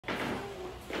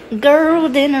Girl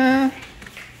dinner.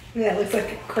 That looks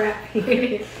like a crap. Not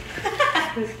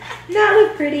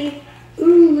look pretty.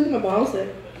 Ooh, look at my balls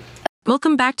there.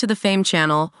 Welcome back to the Fame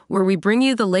channel, where we bring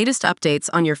you the latest updates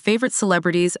on your favorite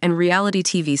celebrities and reality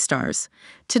TV stars.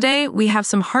 Today, we have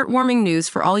some heartwarming news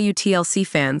for all you TLC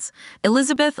fans.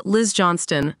 Elizabeth Liz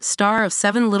Johnston, star of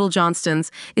 7 Little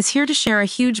Johnstons, is here to share a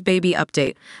huge baby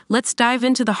update. Let's dive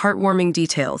into the heartwarming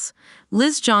details.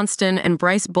 Liz Johnston and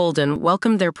Brice Bolden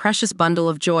welcomed their precious bundle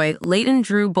of joy, Leighton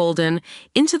Drew Bolden,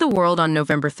 into the world on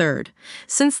November 3rd.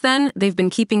 Since then, they've been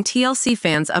keeping TLC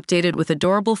fans updated with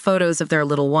adorable photos of their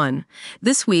little one.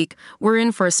 This week, we're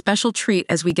in for a special treat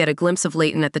as we get a glimpse of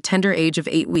Leighton at the tender age of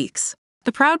 8 weeks.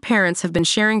 The proud parents have been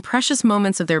sharing precious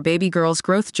moments of their baby girl's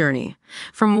growth journey.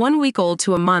 From 1 week old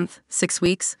to a month, 6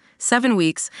 weeks, 7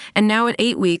 weeks, and now at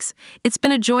 8 weeks, it's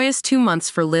been a joyous 2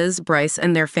 months for Liz, Brice,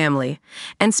 and their family.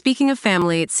 And speaking of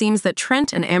family, it seems that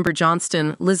Trent and Amber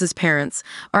Johnston, Liz's parents,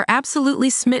 are absolutely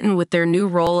smitten with their new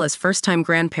role as first-time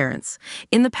grandparents.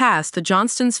 In the past, the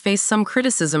Johnstons faced some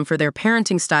criticism for their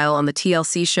parenting style on the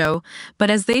TLC show, but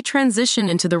as they transition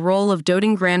into the role of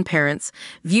doting grandparents,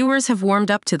 viewers have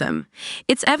warmed up to them.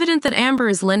 It's evident that Amber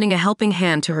is lending a helping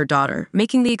hand to her daughter,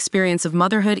 making the experience of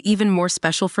motherhood even more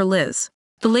special for Liz.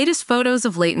 The latest photos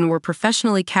of Leighton were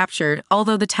professionally captured,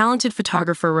 although the talented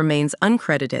photographer remains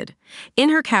uncredited. In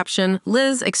her caption,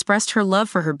 Liz expressed her love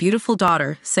for her beautiful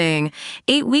daughter, saying,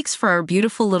 "8 weeks for our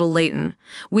beautiful little Leighton.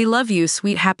 We love you,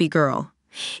 sweet happy girl."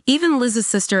 Even Liz's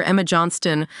sister Emma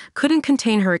Johnston couldn't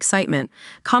contain her excitement,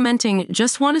 commenting,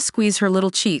 "Just want to squeeze her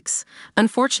little cheeks."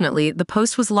 Unfortunately, the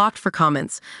post was locked for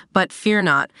comments, but fear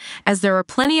not, as there are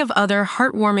plenty of other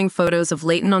heartwarming photos of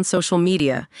Leighton on social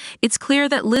media. It's clear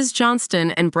that Liz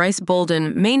Johnston and Brice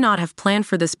Bolden may not have planned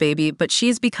for this baby, but she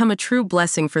has become a true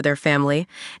blessing for their family.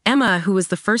 Emma, who was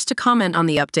the first to comment on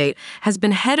the update, has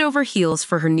been head over heels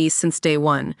for her niece since day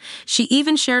one. She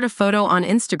even shared a photo on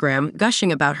Instagram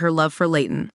gushing about her love for Leighton.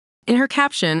 In her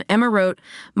caption, Emma wrote,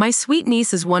 "My sweet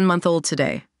niece is 1 month old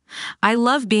today. I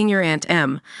love being your Aunt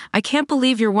Em. I can't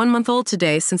believe you're 1 month old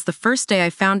today since the first day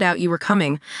I found out you were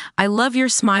coming. I love your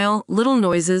smile, little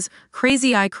noises,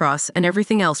 crazy eye cross, and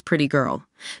everything else, pretty girl."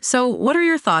 So, what are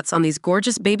your thoughts on these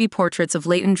gorgeous baby portraits of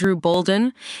Leighton Drew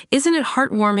Bolden? Isn't it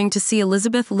heartwarming to see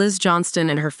Elizabeth Liz Johnston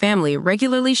and her family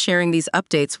regularly sharing these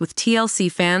updates with TLC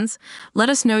fans? Let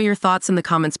us know your thoughts in the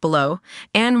comments below.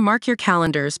 And mark your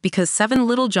calendars, because 7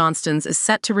 Little Johnstons is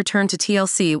set to return to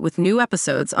TLC with new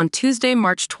episodes on Tuesday,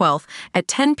 March 12th at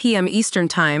 10 p.m. Eastern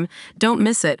Time. Don't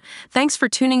miss it. Thanks for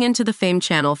tuning into the Fame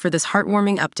channel for this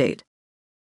heartwarming update.